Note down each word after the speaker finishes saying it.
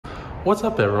What's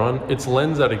up everyone, it's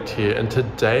Lens Addict here, and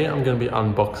today I'm going to be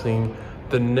unboxing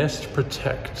the Nest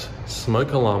Protect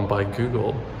smoke alarm by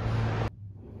Google.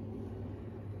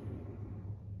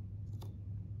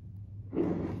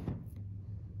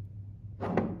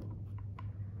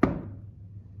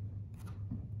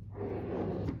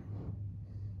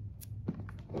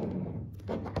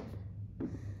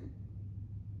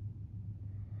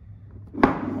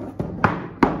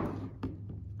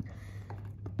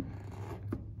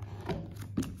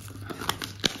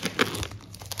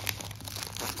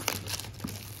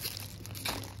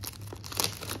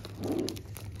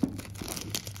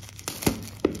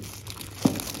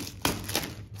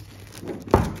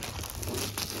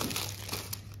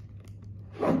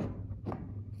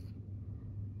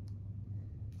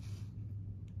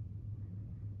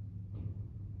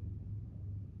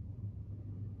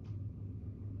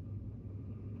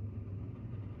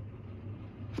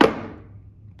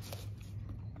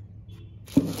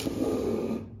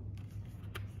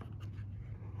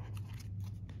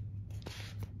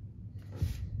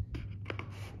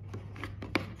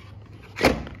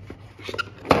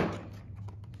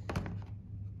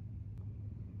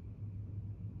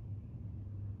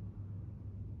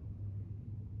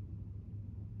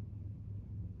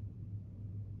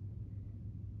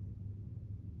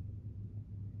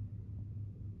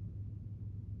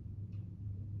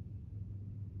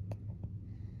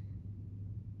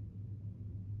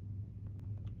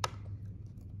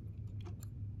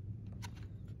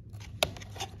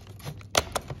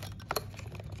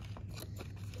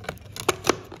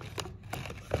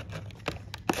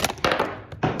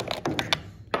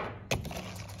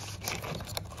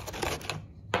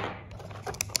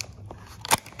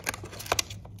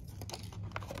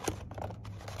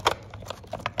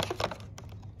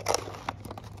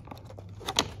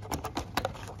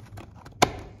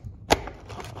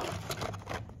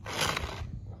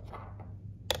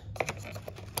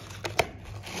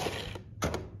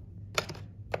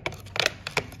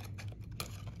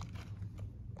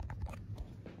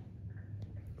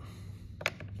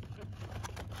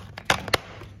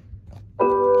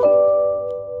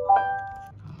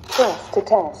 Press to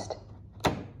test.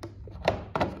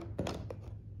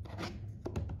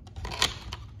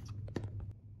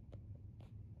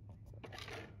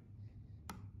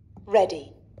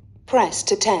 Ready. Press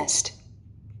to test.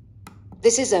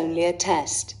 This is only a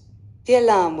test. The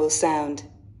alarm will sound.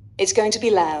 It's going to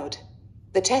be loud.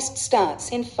 The test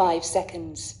starts in 5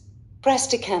 seconds. Press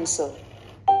to cancel.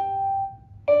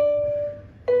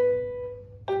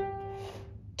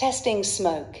 Testing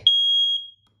smoke.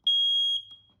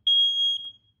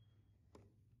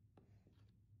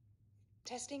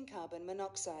 Testing carbon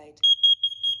monoxide.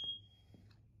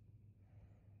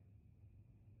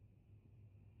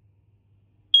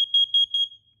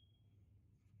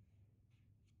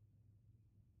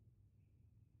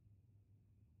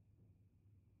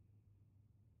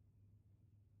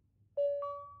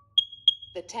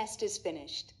 The test is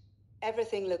finished.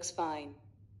 Everything looks fine.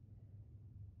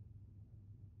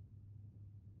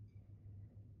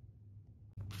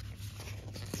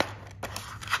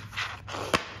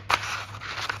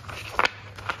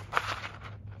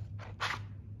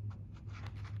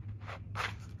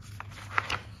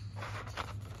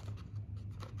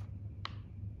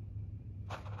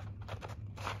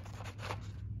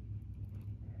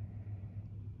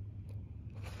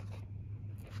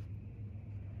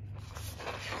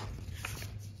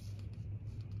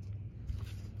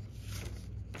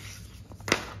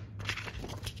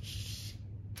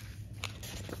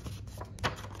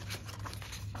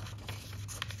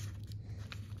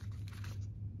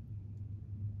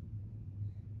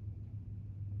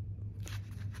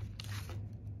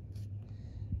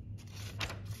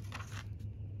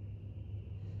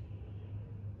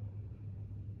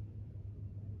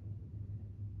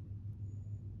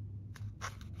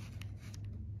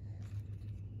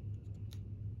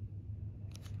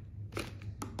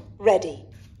 Ready.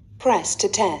 Press to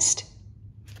test.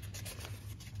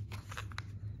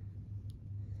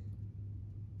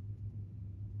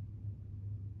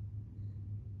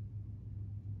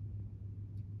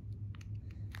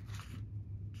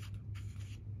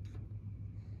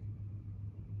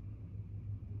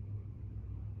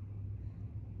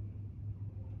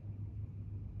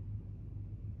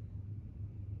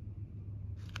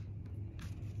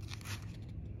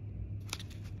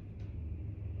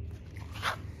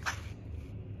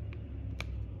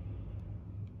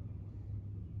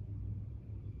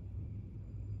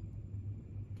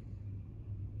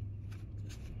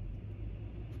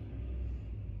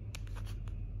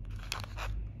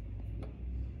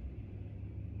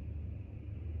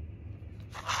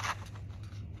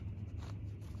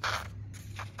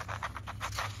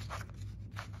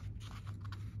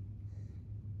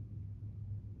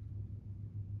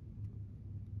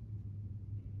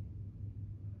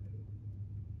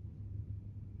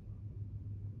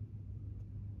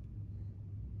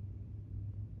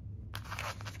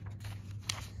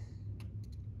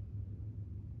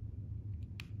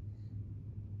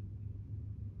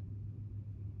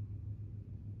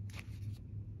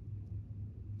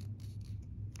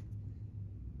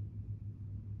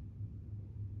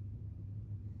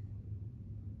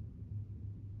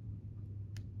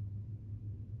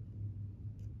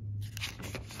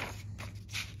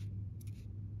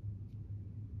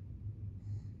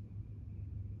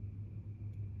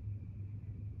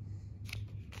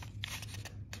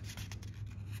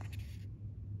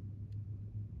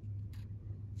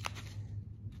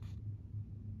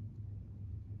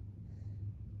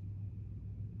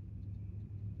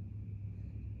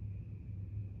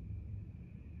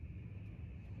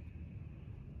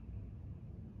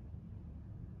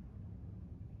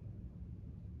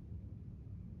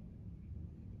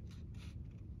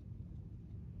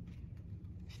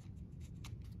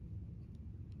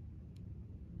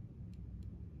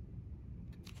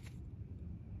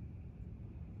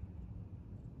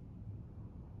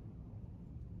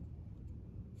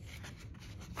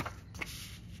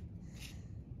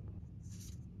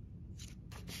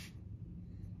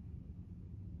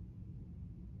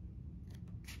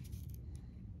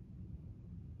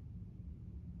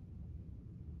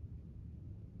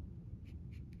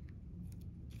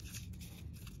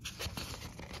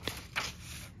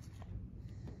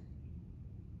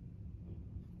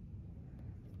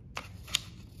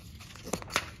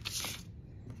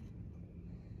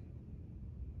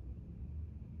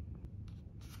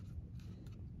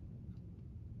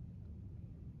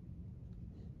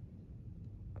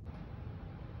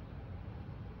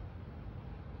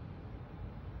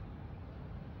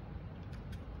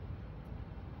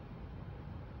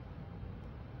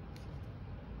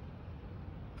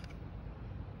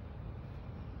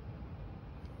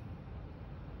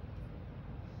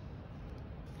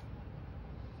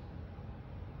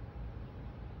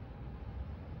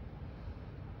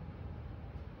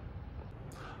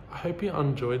 I hope you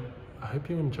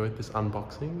enjoyed this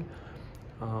unboxing.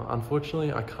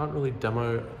 Unfortunately, I can't really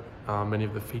demo many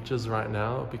of the features right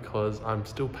now because I'm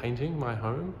still painting my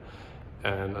home,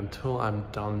 and until I'm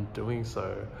done doing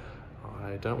so,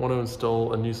 I don't want to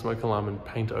install a new smoke alarm and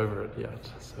paint over it yet.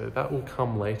 So that will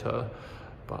come later,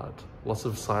 but lots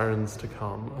of sirens to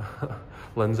come.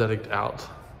 Lens Addict out.